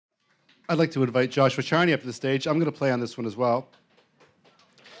I'd like to invite Joshua Charney up to the stage. I'm going to play on this one as well.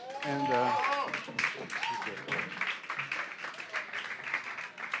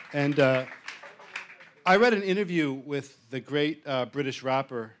 And I read an interview with the great British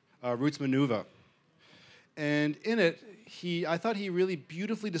rapper Roots Manuva. And in it, I thought he really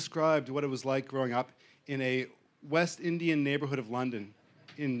beautifully described what it was like growing up in a West Indian neighborhood of London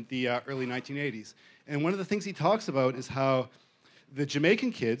in the early 1980s. And one of the things he talks about is how the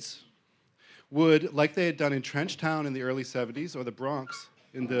Jamaican kids would, like they had done in Trenchtown in the early 70s, or the Bronx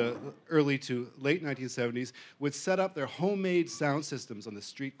in the early to late 1970s, would set up their homemade sound systems on the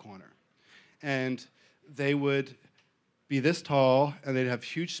street corner. And they would be this tall, and they'd have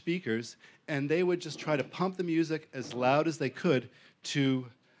huge speakers, and they would just try to pump the music as loud as they could to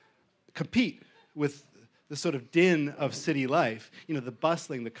compete with the sort of din of city life, you know, the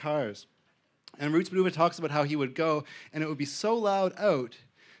bustling, the cars. And Roots Manuva talks about how he would go, and it would be so loud out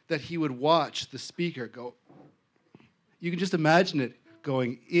that he would watch the speaker go. You can just imagine it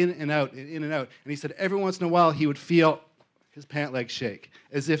going in and out, and in and out. And he said every once in a while he would feel his pant leg shake,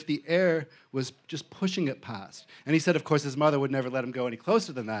 as if the air was just pushing it past. And he said, of course, his mother would never let him go any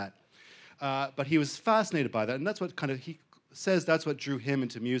closer than that. But he was fascinated by that, and that's what he says that's what drew him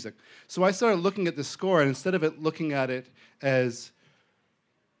into music. So I started looking at the score, and instead of looking at it as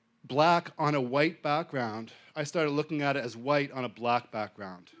black on a white background, I started looking at it as white on a black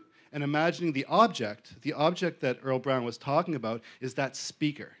background. And imagining the object that Earle Brown was talking about is that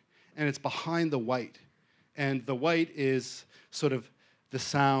speaker, and it's behind the white. And the white is sort of the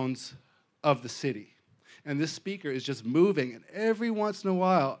sounds of the city. And this speaker is just moving, and every once in a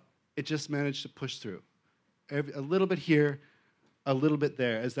while, it just managed to push through. A little bit here, a little bit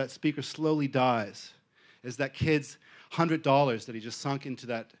there, as that speaker slowly dies, as that kid's $100 that he just sunk into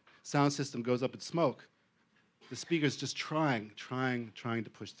that sound system goes up in smoke. The speaker's just trying to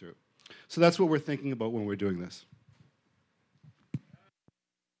push through. So that's what we're thinking about when we're doing this.